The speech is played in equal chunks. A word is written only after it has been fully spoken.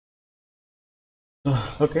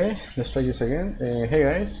Okay, let's try this again. Hey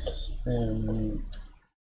guys,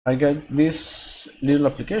 I got this little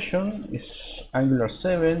application. It's Angular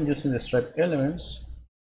 7 using the Stripe elements.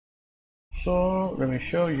 So let me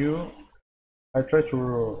show you. I tried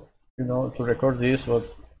to, to record this, but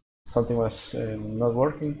something was not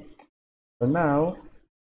working. But now,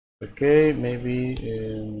 okay, maybe,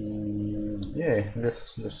 yeah,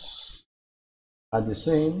 let's add the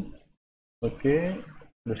same. Okay,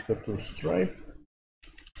 let's go to Stripe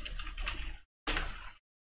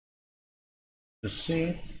to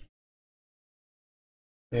see.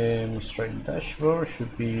 Stripe dashboard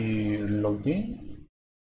should be logged in,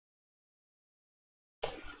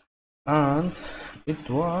 and it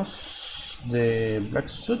was the black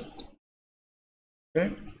suit.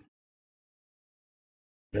 Okay,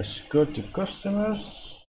 let's go to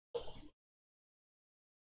customers.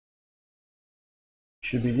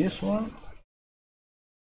 Should be this one.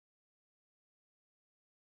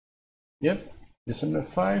 Yep, December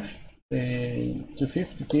 5,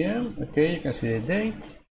 2:50 p.m. Okay, you can see the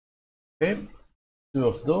date. Okay, two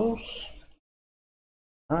of those,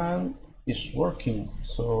 and it's working.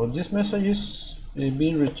 So this message is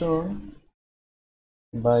being returned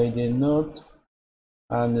by the Node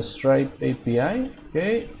and the Stripe API.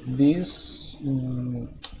 Okay, these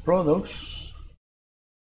products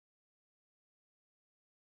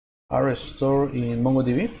are stored in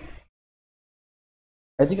MongoDB.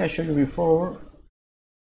 I think I showed you before.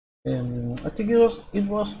 I think it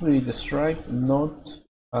was with the Stripe Node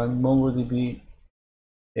and MongoDB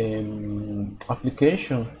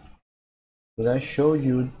application that I show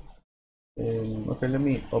you. Okay, let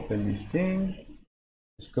me open this thing.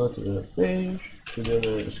 Let's go to the page, to the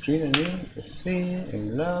other screen. I mean, let's see,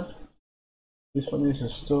 MLab. This one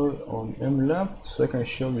is stored on MLab, so I can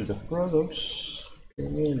show you the products.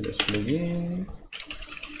 Okay, let's log in.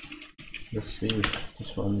 Let's see if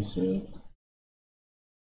this one is it.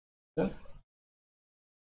 Yeah.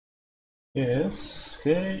 Yes.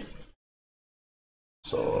 Okay.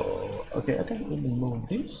 So okay, I can remove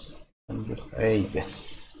this and just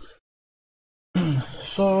yes.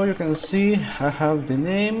 So you can see I have the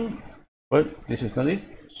name, but this is not it.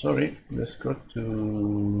 Sorry. Let's go to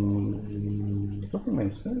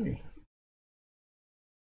documents. Sorry.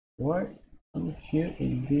 Why I'm here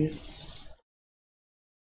in this?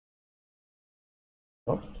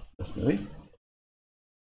 Oh, that's not it.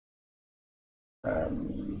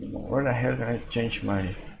 Where the hell can I change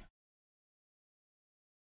my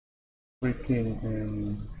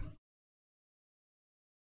freaking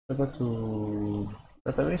go to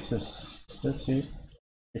databases? Let's see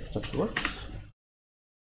if that works.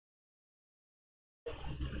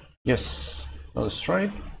 Yes, now let's try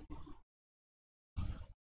it.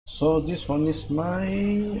 So this one is my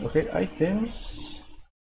items,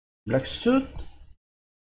 black suit,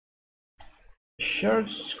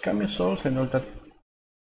 shirts, camisoles, and all that,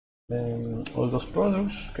 all those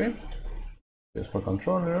products. Okay, there's for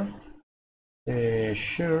controller,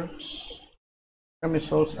 shirts,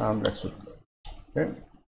 camisoles, and black suit. Okay,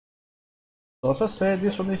 so as I said,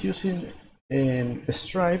 this one is using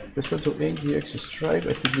Stripe. Let's go to Ngx-Stripe.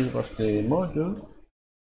 I think this was the module.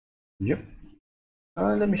 Yep.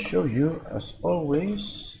 Let me show you as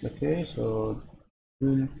always. Okay, so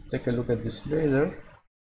we'll take a look at this later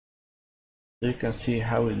so you can see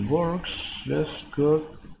how it works. Let's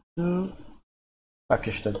go to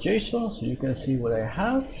package.json so you can see what I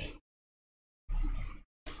have.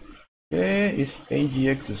 Okay, it's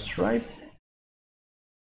Ngx-Stripe.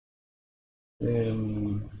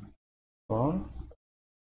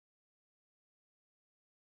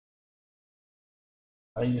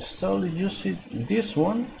 I installed using this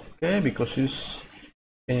one, okay, because it's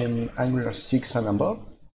Angular 6 and above.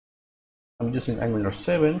 I'm using Angular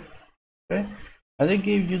 7, okay, and I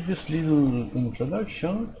gave you this little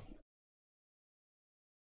introduction.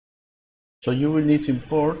 So you will need to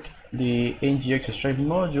import the Ngx-Stripe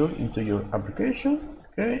module into your application,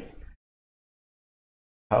 okay.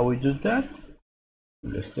 How we do that?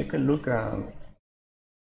 Let's take a look at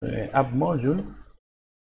the app module.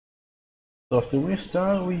 So after we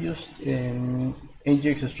start, we used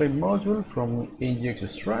Ngx-Stripe module from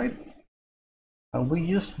Ngx-Stripe, and we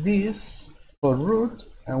use this for root,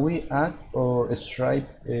 and we add our Stripe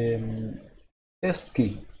test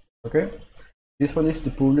key. Okay, this one is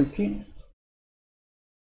the public key.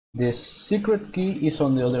 The secret key is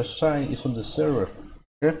on the other side, is on the server.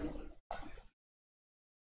 Okay,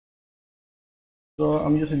 so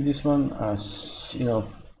I'm using this one as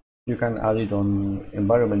you can add it on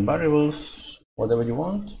environment variables, whatever you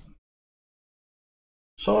want.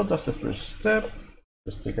 So that's the first step.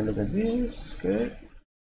 Let's take a look at this. Okay,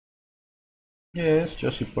 Yes,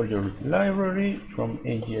 just import your library from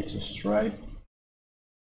Ngx-Stripe,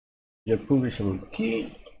 your publishable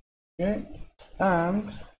key, okay, and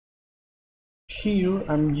here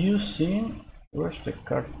I'm using, where's the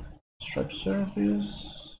card Stripe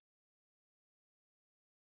service?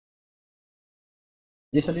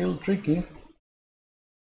 It's a little tricky,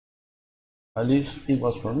 at least it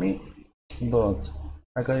was for me, but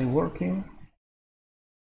I got it working.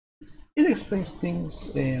 It explains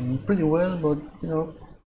things pretty well, but you know,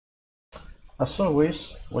 as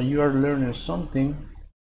always, when you are learning something,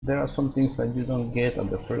 there are some things that you don't get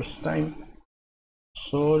at the first time.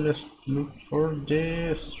 So let's look for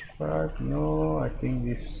the Stripe. No, I think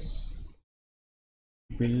this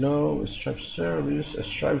below Stripe service, a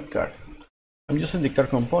Stripe card. I'm using the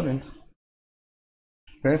card component.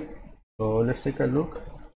 Okay, so let's take a look.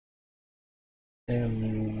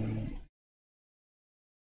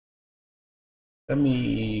 Let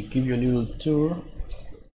me give you a little tour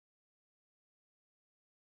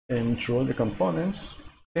through all the components.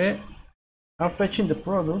 Okay, I'm fetching the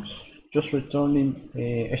products, just returning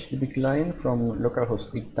a HTTP client from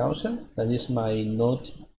localhost 8000. That is my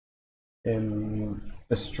Node,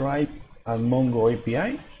 Stripe, and Mongo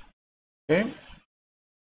API. Okay,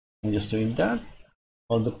 I'm just doing that.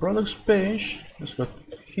 On the products page, let's go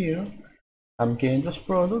here. I'm getting those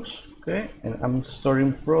products, okay, and I'm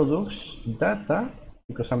storing products data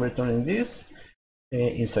because I'm returning this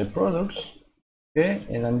inside products, okay,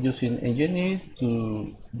 and I'm using Ngx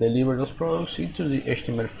to deliver those products into the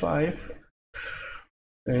HTML5,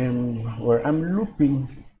 where I'm looping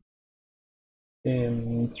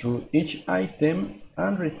through each item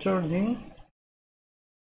and returning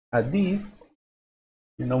a div,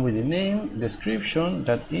 you know, with the name, description,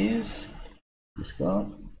 that is, let's go.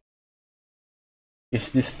 It's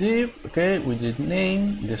this div, okay, with the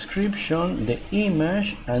name, description, the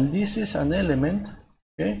image, and this is an element,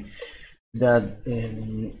 okay, that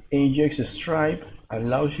Ngx-Stripe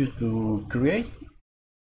allows you to create.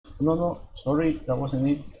 No, sorry, that wasn't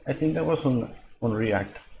it. I think that was on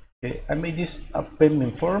React. Okay, I made this a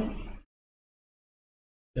payment form.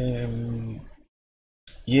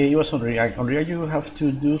 Yeah, it was on React. On React, you have to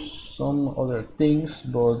do some other things,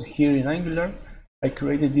 but here in Angular, I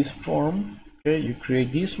created this form. Okay, you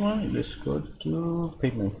create this one. Let's go to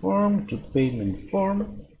payment form,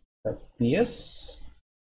 .ts,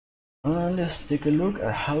 and let's take a look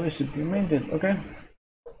at how it's implemented. Okay,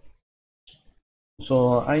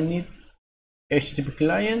 so I need HTTP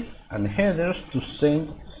client and headers to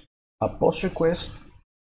send a post request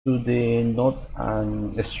to the Node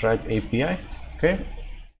and Stripe API. Okay.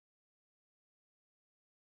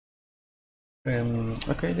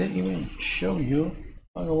 Okay, they even show you.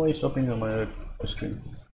 I don't know why it's opening on my screen.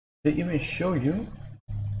 They even show you.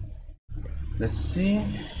 Let's see.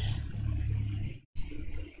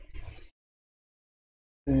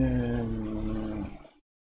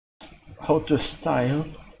 How to style.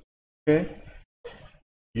 Okay.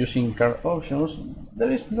 Using card options.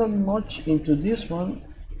 There is not much into this one.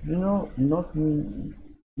 You know, not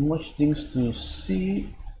much things to see,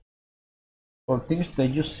 or things that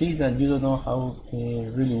you see that you don't know how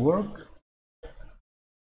to really work.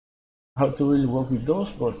 How to really work with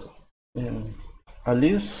those, but at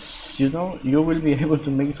least you know you will be able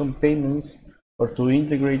to make some payments or to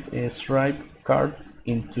integrate a Stripe card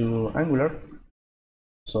into Angular.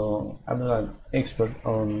 So I'm not an expert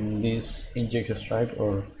on this Ngx-Stripe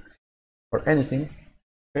or anything,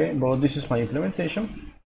 okay, but this is my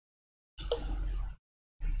implementation.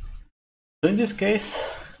 So in this case,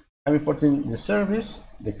 I'm importing the service,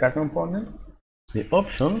 the card component, the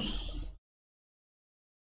options,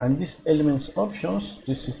 and this elements options.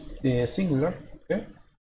 This is the singular, okay,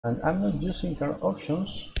 and I'm not using card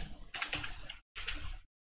options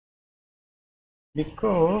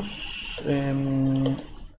because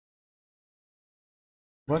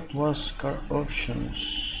what was card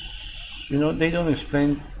options? You know, they don't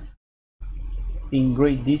explain in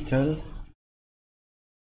great detail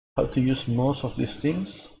how to use most of these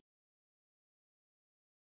things,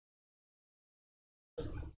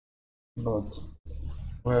 but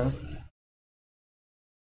well,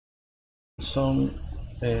 some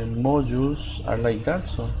modules are like that.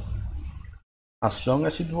 So as long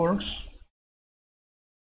as it works,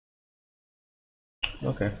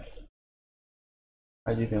 okay.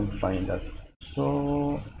 I didn't find that.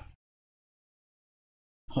 So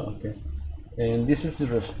okay, and this is the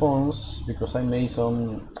response because I made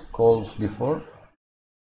some calls before.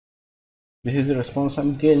 This is the response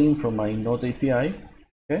I'm getting from my Node API.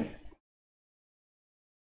 Okay,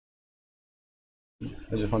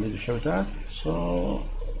 I just wanted to show that. So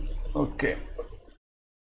okay,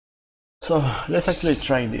 So let's actually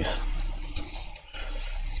try this.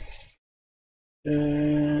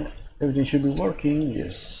 Everything should be working,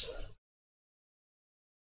 yes.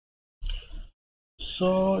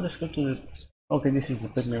 So let's go to the, okay, this is the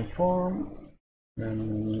payment form.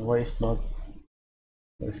 And why it's not,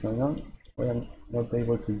 what is going on? Why I'm not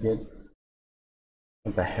able to get,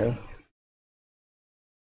 what the hell?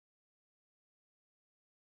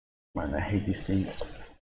 Man, I hate this thing.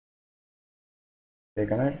 Okay,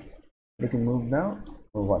 can I make it move now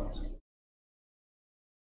or what?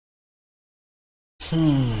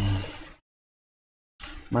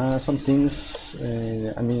 Man, some things,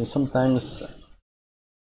 I mean, sometimes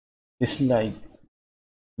it's like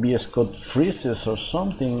VS Code freezes or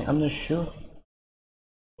something. I'm not sure.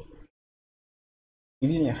 It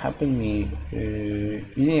didn't happen me.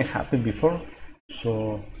 It didn't happen before,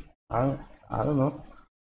 so I don't know.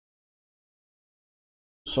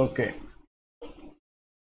 So okay,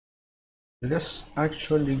 let's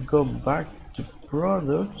actually go back to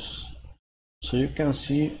products so you can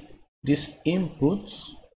see these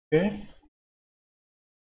inputs. Okay,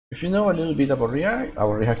 if you know a little bit about React,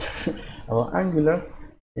 about Angular,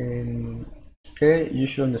 okay, you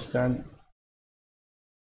should understand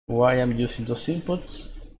why I'm using those inputs.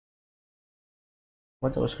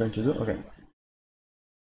 What I was going to do, okay.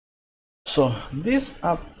 So this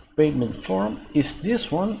app payment form is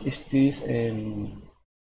this one, is this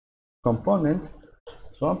component.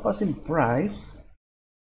 So I'm passing price,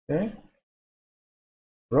 okay,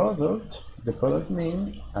 product, the product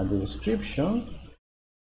name, and the description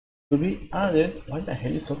to be added. Why the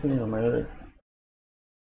hell is opening on my other?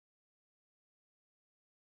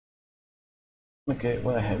 Okay,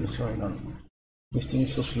 what the hell is going on? This thing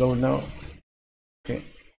is so slow now. Okay,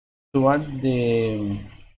 to add the,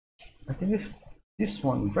 I think it's this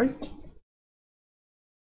one, right?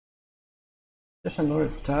 There's another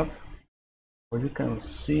tab where you can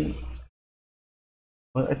see,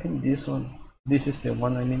 well, I think this one, this is the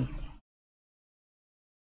one I mean.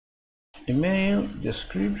 Email,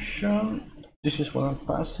 description, this is what I'm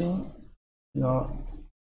passing. No,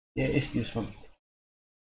 yeah, it's this one.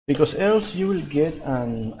 Because else you will get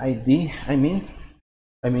an ID,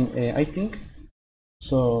 I think.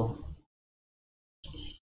 So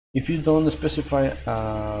if you don't specify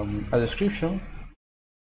a description,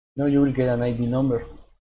 now you will get an ID number.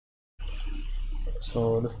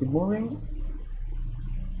 So let's keep moving.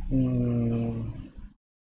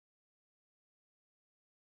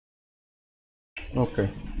 Okay.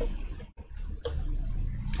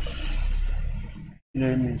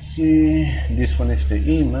 Let me see. This one is the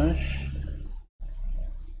image.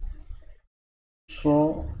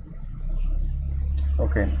 So,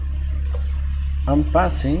 okay. I'm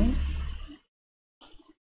passing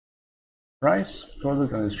price,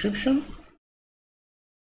 product, and description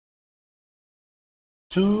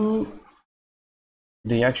to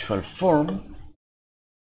the actual form,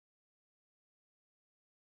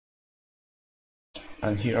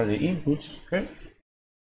 and here are the inputs. Okay,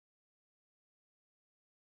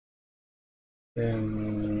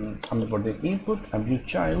 I'm for the input and view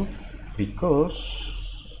child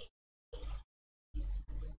because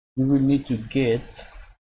you will need to get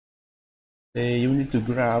you will need to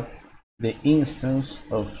grab the instance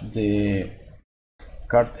of the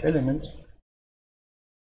cart element.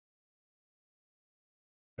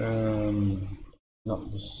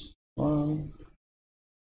 Not this one.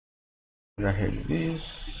 I have this.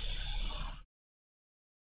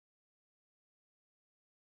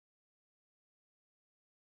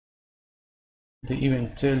 They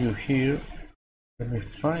even tell you here. Let me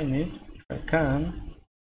find it if I can.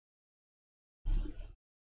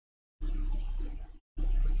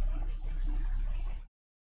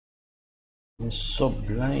 I'm so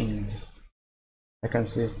blind. I can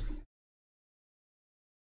see it.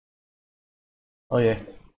 Oh yeah.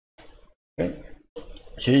 Okay.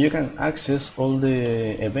 So you can access all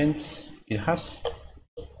the events it has.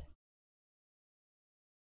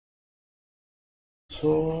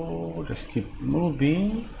 So let's keep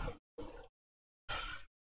moving.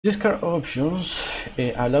 These card options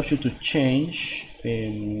allows you to change.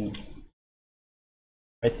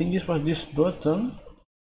 I think this was this button.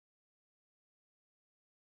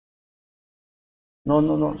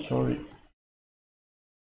 No, sorry.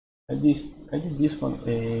 I did this one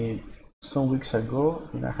some weeks ago,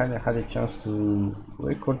 and I hadn't had a chance to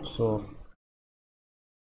record, so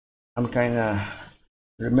I'm kind of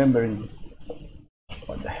remembering.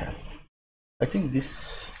 What the hell? I think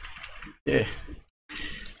this, yeah.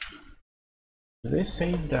 They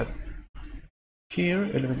say that here,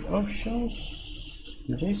 element options.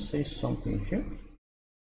 Did they say something here?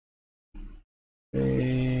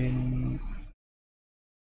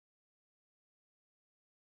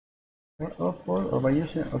 or output, or by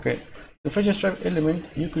using, okay, to fetch a Stripe element,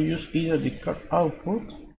 you could use either the card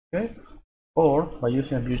output, okay, or by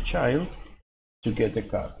using a view child to get the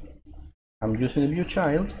card. I'm using the view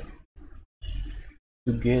child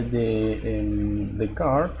to get the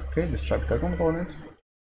card, okay, the Stripe card component.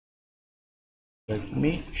 Let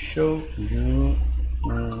me show you.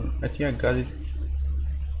 I think I got it.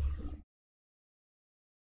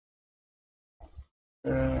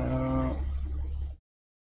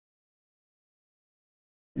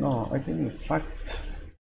 No, I think in fact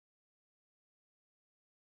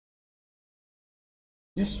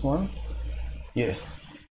this one, yes,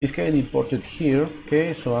 it's getting imported here.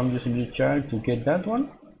 Okay, so I'm using the child to get that one.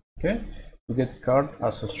 Okay, to get card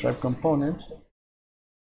as a Stripe component,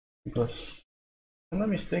 because if I'm not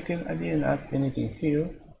mistaken, I didn't add anything here.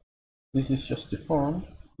 This is just the form.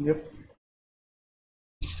 Yep.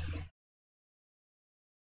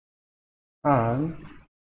 And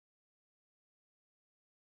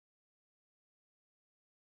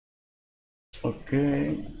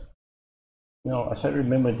okay, now as I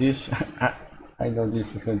remember this, I know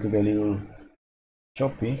this is going to be a little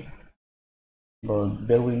choppy, but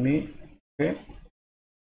bear with me. Okay,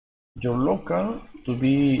 your local to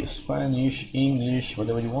be Spanish, English,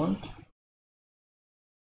 whatever you want.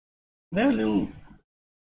 There are little,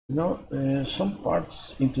 some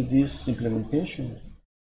parts into this implementation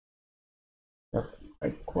that I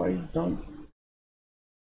quite don't.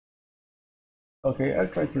 Okay, I'll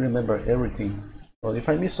try to remember everything. But if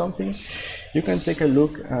I miss something, you can take a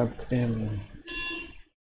look at,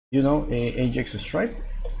 Ngx-Stripe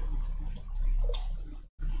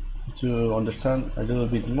to understand a little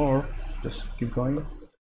bit more. Just keep going.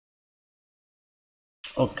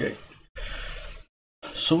 Okay.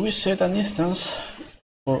 So we set an instance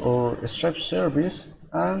for our Stripe service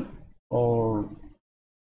and our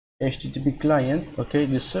HTTP client. Okay,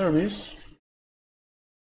 the service,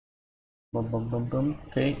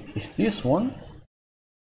 okay, is this one,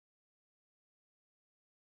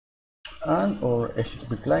 and our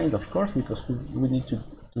HTTP client, of course, because we need to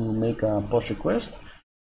make a post request.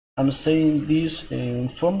 I'm saying this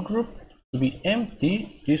form group to be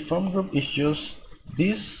empty. This form group is just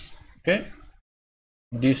this, okay,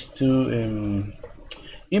 these two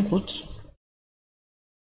inputs,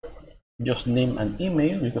 just name and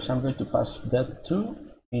email, because I'm going to pass that too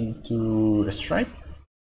into Stripe.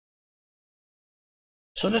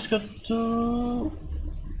 So let's go to,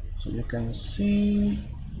 so you can see,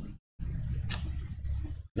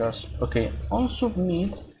 just okay, on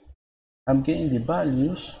submit, I'm getting the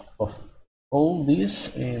values of all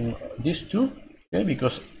these these two, okay,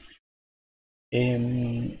 because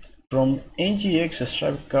from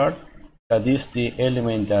Ngx-Stripe card, that is the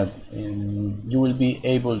element that you will be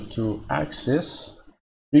able to access.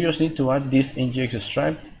 You just need to add this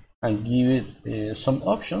Ngx-Stripe and give it some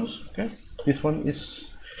options. Okay, this one is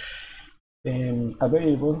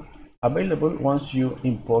available once you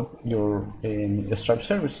import your Stripe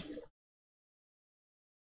service.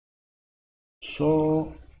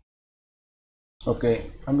 So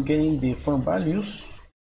okay, I'm getting the form values.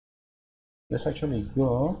 Let's actually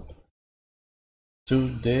go to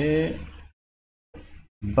the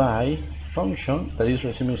by function that is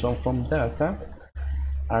receiving some form data,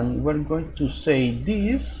 and we're going to say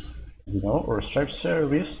this, or Stripe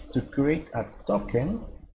service to create a token.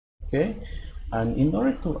 Okay, and in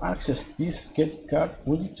order to access this get card,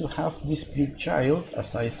 we need to have this view child,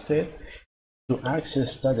 as I said, to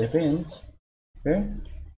access that event. Okay,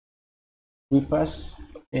 we pass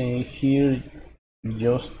here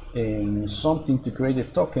just something to create a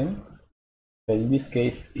token, that in this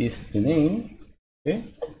case is the name, okay,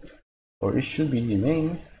 or it should be the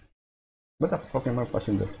name. What the fuck am I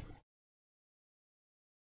passing there?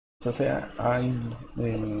 So say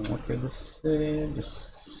okay, let's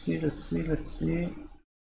see.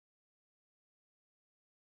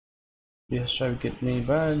 Yes, try to get me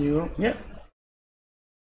value. Yeah,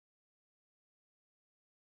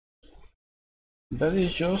 that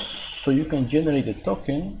is just so you can generate a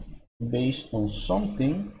token based on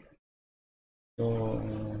something. So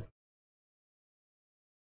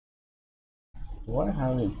do I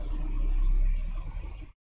have it?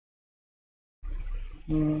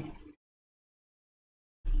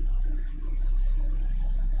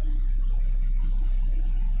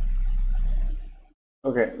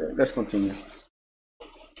 Okay, let's continue.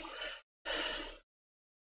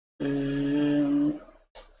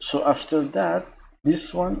 So after that,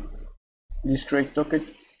 this create token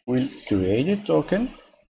will create a token.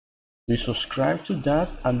 We subscribe to that,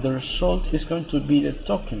 and the result is going to be the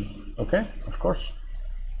token. Okay, of course.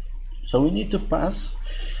 So we need to pass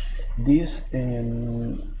this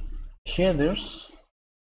headers,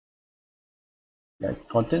 like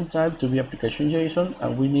content type to be application JSON,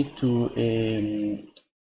 and we need to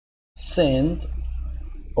send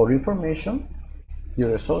our information, the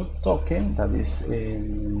result token, that is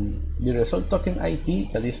the result token ID,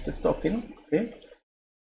 that is the token. Okay,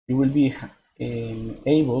 you will be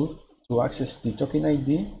able to access the token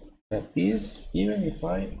ID. That is, even if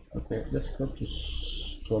I, okay, let's go to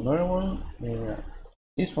another one.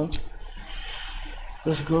 This one.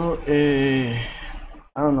 Let's go. I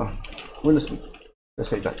don't know. Will Smith. Let's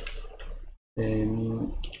say that.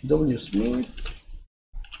 WSmith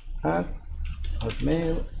at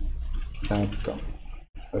hotmail.com.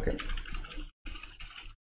 Okay.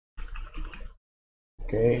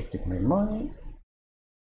 Okay, take my money.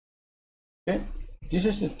 Okay, this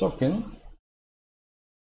is the token.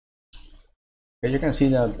 Okay, you can see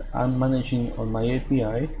that I'm managing on my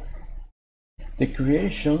API the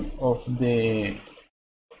creation of the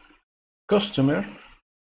customer.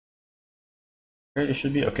 Okay, it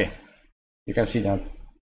should be okay. You can see that.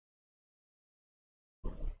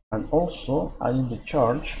 And also adding the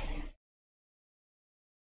charge.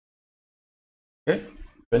 Okay,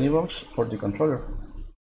 20 bucks for the controller.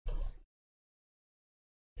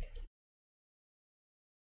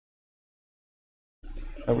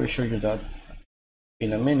 I will show you that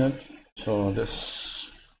in a minute. So let's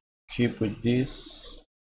keep with this.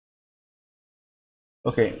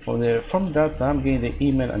 Okay, from data, I'm getting the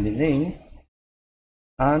email and the name,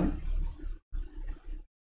 and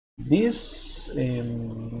these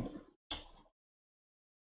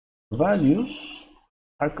values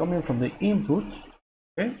are coming from the input.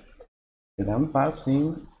 Okay, that I'm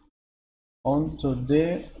passing onto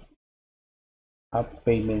the app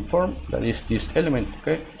payment form, that is this element.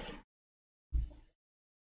 Okay,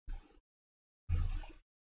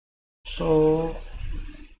 so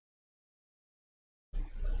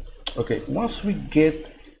okay, once we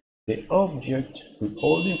get the object with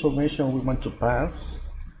all the information we want to pass,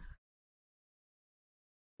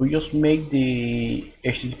 we just make the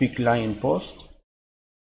HTTP client post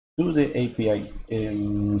to the API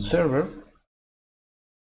server.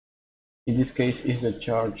 In this case is the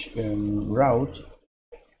charge route.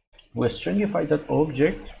 We stringify that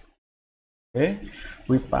object. Okay,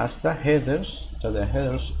 we pass the headers, so the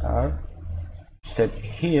headers are set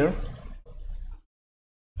here.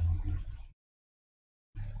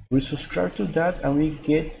 We subscribe to that and we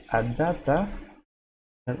get a data,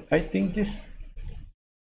 and I think this,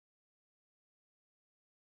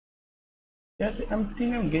 yeah, I'm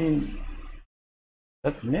getting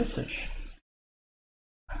that message.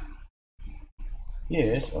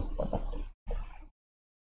 Yes,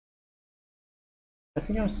 I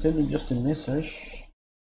think I'm sending just a message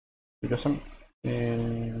because I'm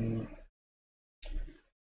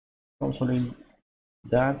consoling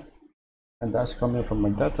that, and that's coming from my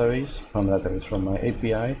database, from my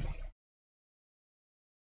API.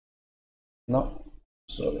 No,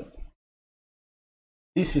 sorry.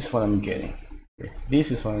 This is what I'm getting. Okay.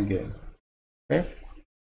 This is what I'm getting. Okay.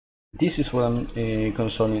 This is what I'm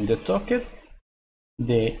consoling: the token,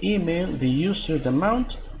 the email, the user, the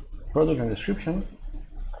amount, product, and description.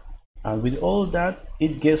 And with all that,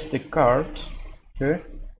 it gets the card. Okay.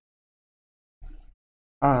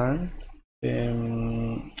 And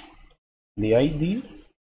the ID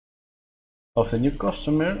of the new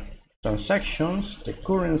customer, transactions, the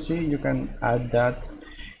currency. You can add that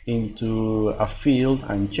into a field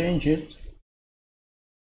and change it,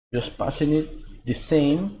 just passing it the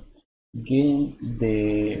same, getting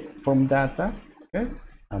the form data, okay,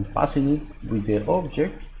 and passing it with the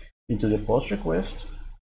object into the post request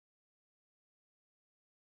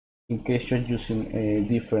in case you're using a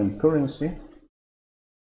different currency.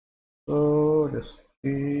 So let's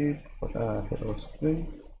see what I was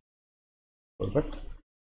doing. Forgot.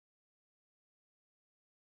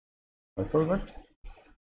 I forgot.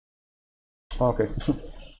 Okay.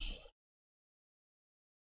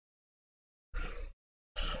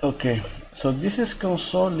 Okay, so this is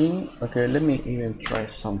consoling. Okay, let me even try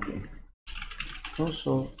something.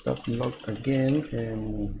 Console.log again,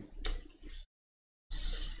 and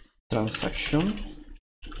transaction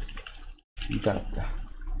data,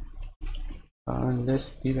 and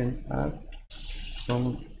let's even add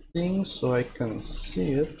some things so I can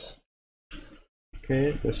see it.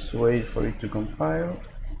 Okay, let's wait for it to compile.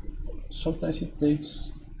 Sometimes it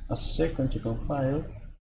takes a second to compile.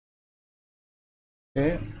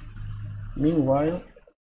 Okay, meanwhile,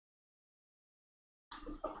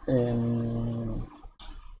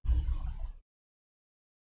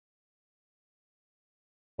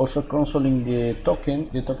 also consoling the token.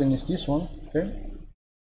 The token is this one. Okay,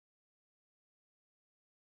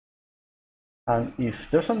 And if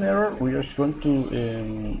there's an error, we are just going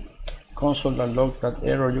to console and log that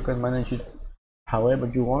error. You can manage it however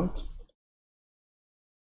you want.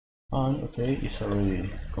 And okay, it's already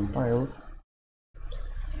compiled,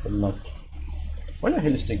 but not. Why the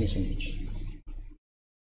hell is taking so much?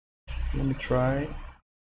 Let me try.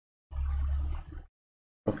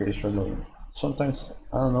 Okay, it's reloading. Sometimes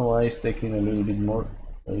I don't know why it's taking a little bit more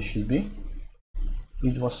than it should be.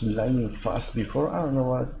 It was lightning fast before. I don't know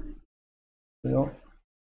what, you know,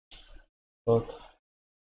 but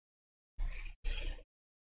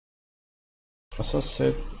as I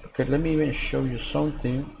said, okay, let me even show you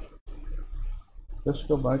something. Let's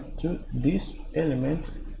go back to this element.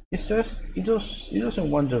 It says it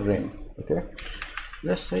doesn't want the RAM. Okay,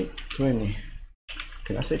 let's say 20.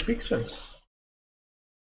 Can I say pixels?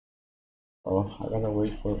 Oh, I gotta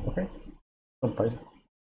wait for, okay, compile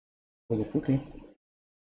really quickly.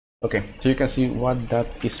 Okay, so you can see what that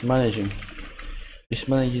is managing. It's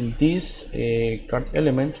managing this card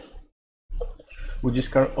element with this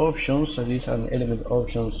card options, and this is an element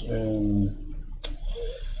options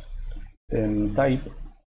type.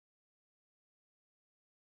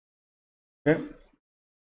 Okay,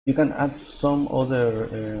 you can add some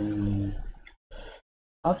other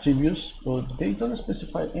attributes, but they don't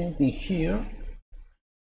specify anything here,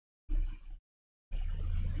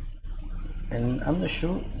 and I'm not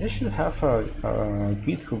sure. They should have a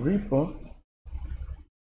GitHub repo.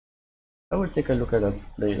 I will take a look at that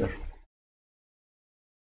later.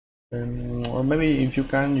 Or maybe if you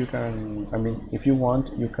can, I mean, if you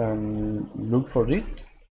want, you can look for it.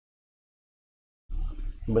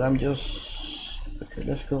 But I'm just, okay,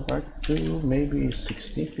 let's go back to maybe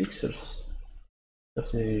 16 pixels.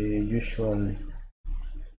 That's the usual.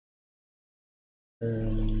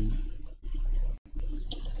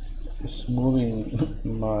 It's moving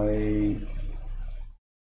my,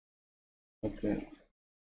 okay.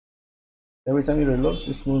 Every time it reloads,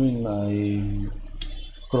 it's moving my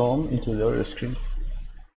Chrome into the other screen.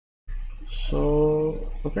 So,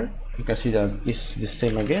 okay, you can see that it's the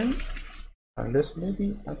same again. And let's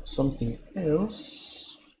maybe add something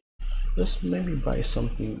else. Let's maybe buy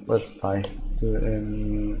something, well, buy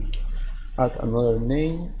to add another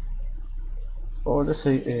name. Or let's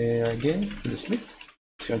say again, the Smith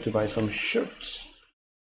is going to buy some shirts.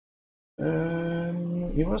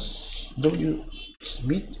 It was W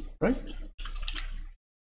Smith, right?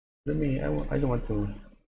 Let me, I don't want to,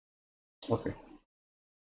 okay.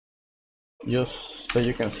 Just so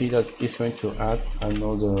you can see that it's going to add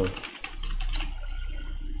another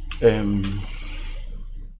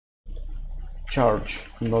charge,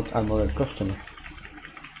 not another customer.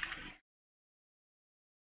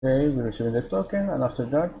 Okay, we receive the token, and after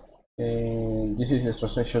that, this is the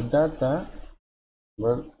transaction data.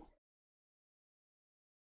 Well,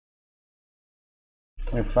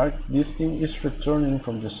 in fact, this thing is returning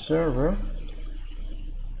from the server.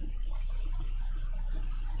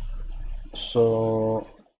 So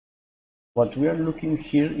what we are looking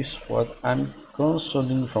here is what I'm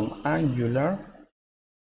consoling from Angular.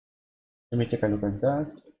 Let me take a look at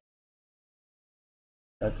that.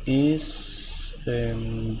 That is,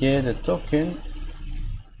 yeah, the token.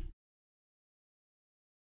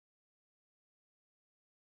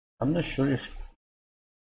 I'm not sure if,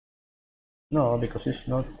 no, because it's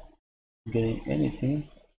not getting anything.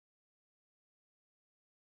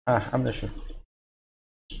 I'm not sure.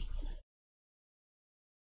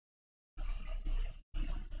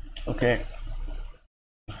 Okay.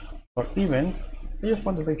 For event, I just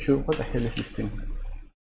want to make sure what the hell is this thing,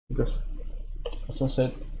 because as I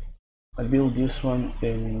said, I built this one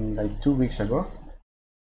in like 2 weeks ago,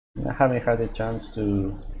 and I haven't had a chance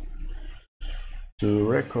to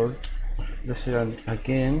record. Let's say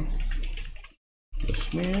again, the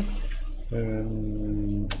Smith,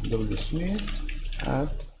 W Smith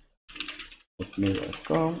at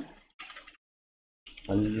hotmail.com.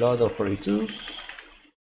 A lot of 42s.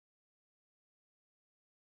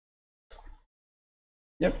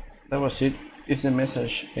 Yep, that was it. It's a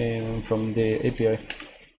message from the API.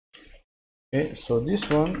 Okay, so this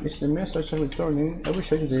one is the message I'm returning. I will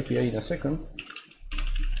show you the API in a second.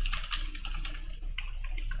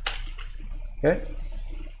 Okay,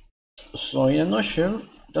 so in a nutshell,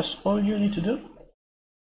 that's all you need to do.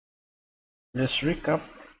 Let's recap.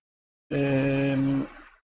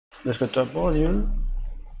 Let's go to a module.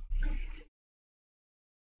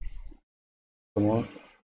 Come on.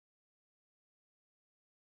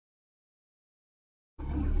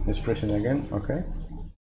 Let's freeze it again. Okay.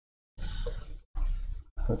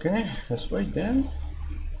 Okay, let's wait then.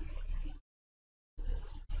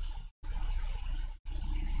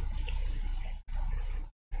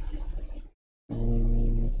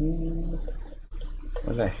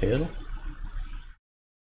 What the hell?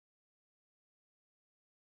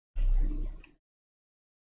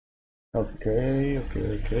 Okay.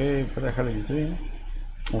 What the hell are you doing?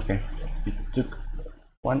 Okay, it took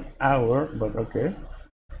 1 hour, but okay.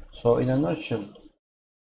 So in a nutshell,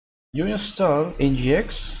 you install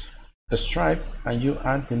Ngx-Stripe and you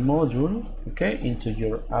add the module, okay, into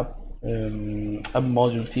your app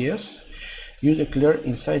module TS. You declare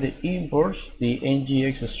inside the imports the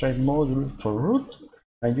Ngx-Stripe module for root,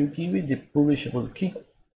 and you give it the publishable key.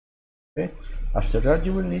 Okay. After that,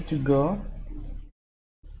 you will need to go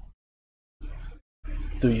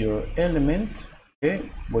to your element,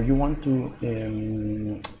 okay, where you want to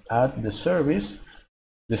add the service,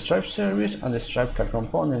 the Stripe service and the Stripe card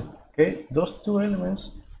component. Okay, those two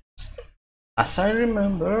elements, as I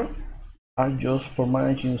remember, are just for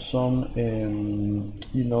managing some,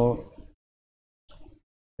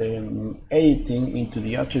 editing into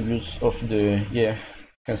the attributes of the, you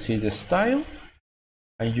can see the style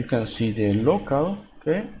and you can see the local.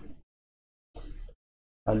 Okay,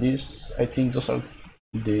 at least I think those are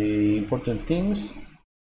the important things.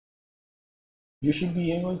 You should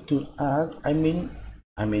be able to add, I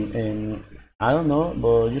don't know,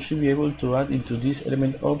 but you should be able to add into these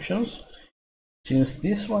element options, since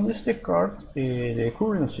this one is the card, the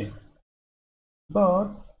currency. But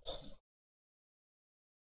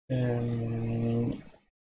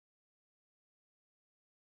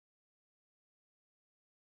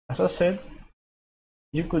as I said,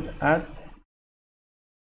 you could add,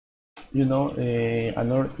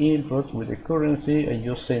 another input with the currency and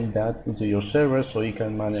you send that into your server, so you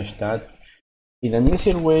can manage that in an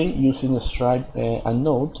easier way using Stripe and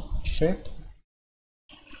Node. Okay.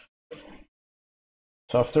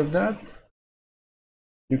 So after that,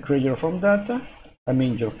 you create your form data.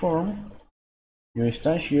 Your form. You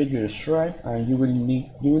instantiate your Stripe, and you will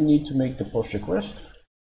need to make the post request.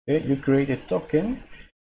 Okay. You create a token.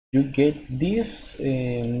 You get this.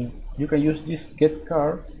 You can use this get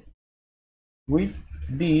card with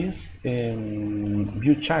this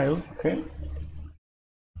view child. Okay.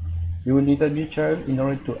 You will need a view child in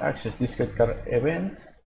order to access this get card event,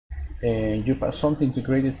 and you pass something to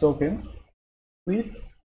create a token with,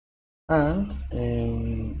 and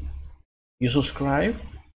you subscribe,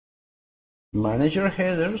 manage your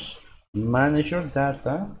headers, manage your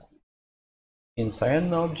data inside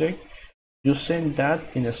an object. You send that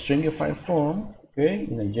in a stringified form, okay,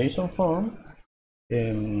 in a JSON form,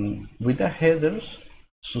 with the headers,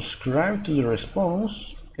 subscribe to the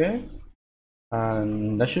response, okay,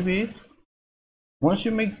 and that should be it. Once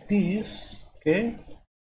you make this, okay,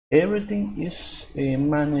 everything is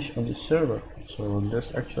managed on the server. So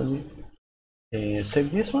let's actually save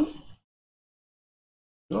this one,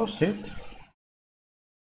 close it.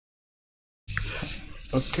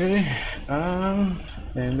 Okay, and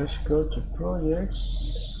let's go to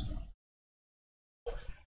projects.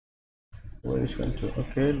 Where is going to?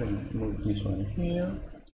 Okay, let me move this one here.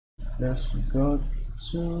 Let's go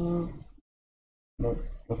to,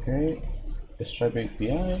 okay, Stripe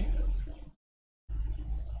API.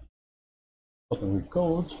 Open with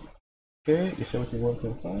code. Okay, is everything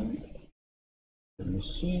working fine? Let me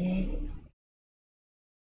see.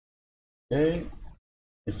 Okay,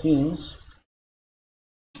 it seems.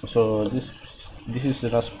 So this is the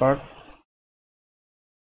last part.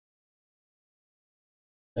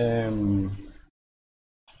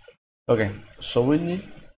 Okay, so we need,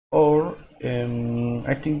 or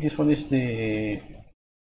I think this one is the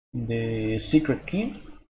secret key.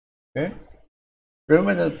 Okay,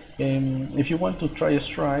 remember that if you want to try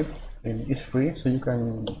Stripe, it's free, so you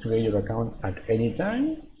can create your account at any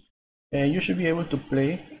time. You should be able to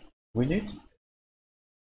play with it.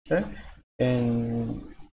 Okay, and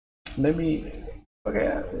maybe,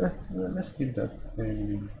 okay, let's keep that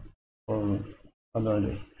for another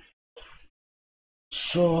day.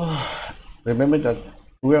 So remember that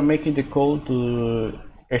we are making the call to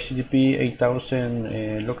HTTP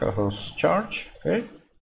 8000 localhost charge. Okay,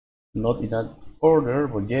 not in that order,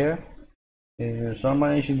 but yeah. So I'm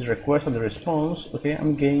managing the request and the response. Okay,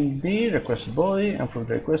 I'm getting the request body, and from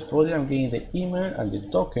the request body I'm getting the email and the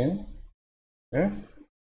token. Okay,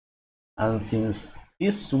 and since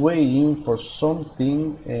it's waiting for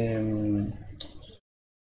something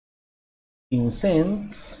in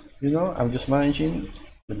send, I'm just managing.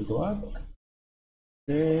 Let me go up.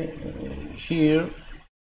 Okay, here,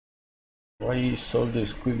 why saw the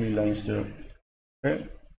squiggly lines there? Okay,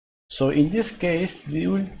 so in this case, it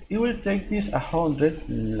will take this 100,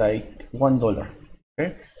 like $1.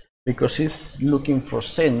 Okay, because it's looking for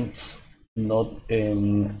cents, not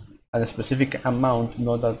a specific amount,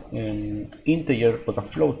 not an integer but a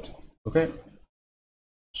float. Okay,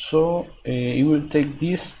 so it will take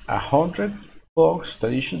this 100 bucks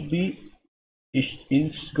that it should be,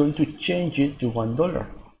 it's going to change it to $1.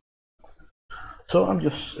 So I'm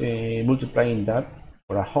just multiplying that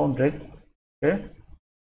for 100, okay,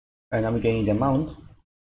 and I'm getting the amount.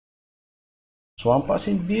 So I'm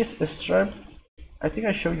passing this Stripe. I think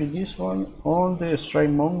I showed you this one on the Stripe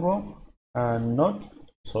Mongo and not.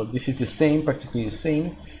 So this is the same, practically the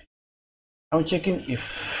same. I'm checking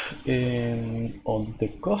if on the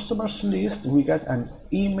customers list we got an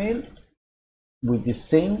email with the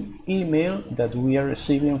same email that we are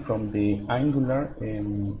receiving from the Angular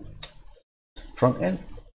front end.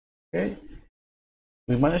 Okay,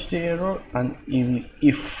 we manage the error, and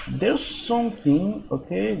if there's something,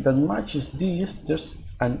 okay, that matches this, there's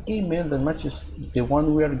an email that matches the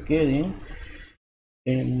one we are getting,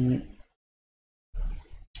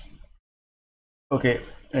 okay,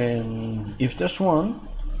 if there's one,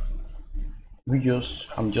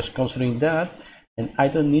 I'm just considering that, and I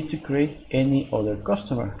don't need to create any other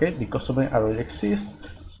customer. Okay, the customer already exists,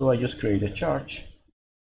 so I just create a charge,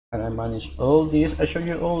 and I manage all this. I show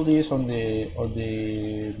you all this on the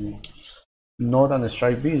Node and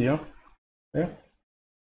Stripe video. Okay,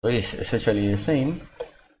 so it's essentially the same.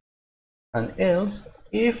 And else,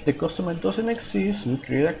 if the customer doesn't exist, we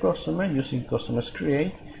create a customer using customers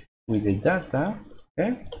create with the data.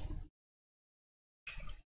 Okay,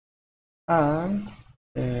 and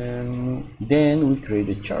then we create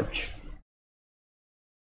a charge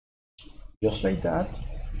just like that.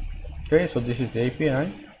 Okay, so this is the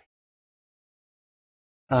API,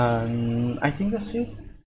 and I think that's it.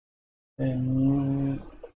 Remember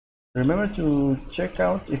to check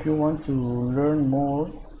out if you want to learn more,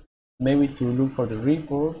 maybe to look for the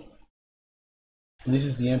report. This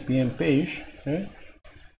is the npm page. Okay,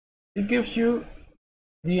 it gives you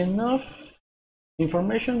the enough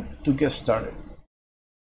information to get started,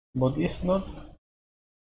 but it's not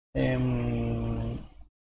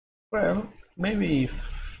well, maybe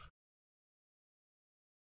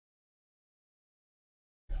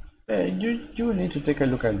you will need to take a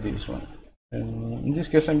look at this one. In this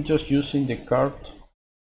case, I'm just using the cart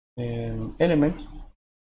element.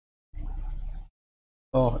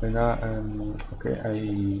 Oh, and okay,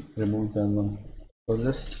 I removed that one. So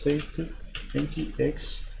let's save to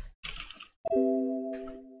Ngx.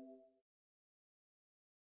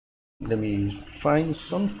 Let me find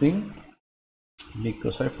something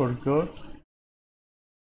because I forgot.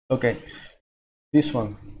 Okay, this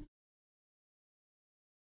one.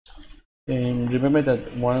 And remember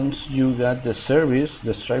that once you got the service,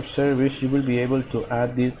 the Stripe service, you will be able to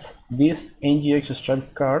add this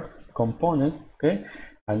Ngx-Stripe card component. Okay,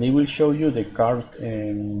 and it will show you the card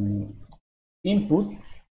input,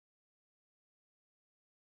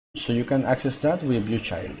 so you can access that with view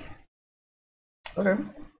child. Okay,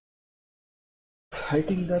 I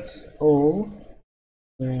think that's all.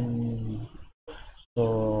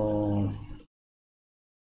 So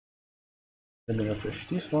let me refresh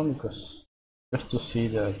this one because just to see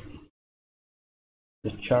that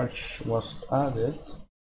the charge was added.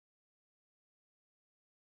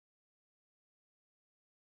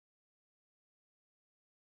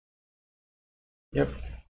 Yep.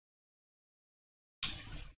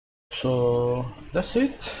 So that's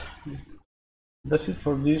it. That's it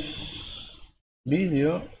for this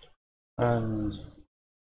video, and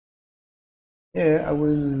yeah, I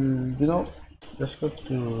will, let's go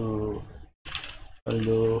to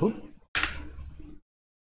hello.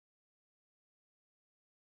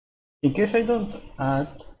 In case I don't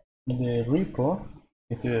add the repo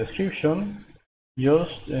into the description,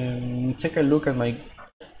 just take a look at my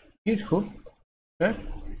GitHub, okay,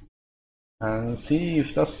 and see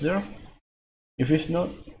if that's there. If it's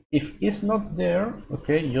not there,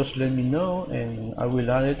 okay, just let me know and I will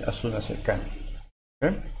add it as soon as I can.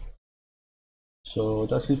 Okay, so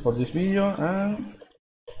that's it for this video, and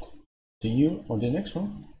see you on the next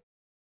one.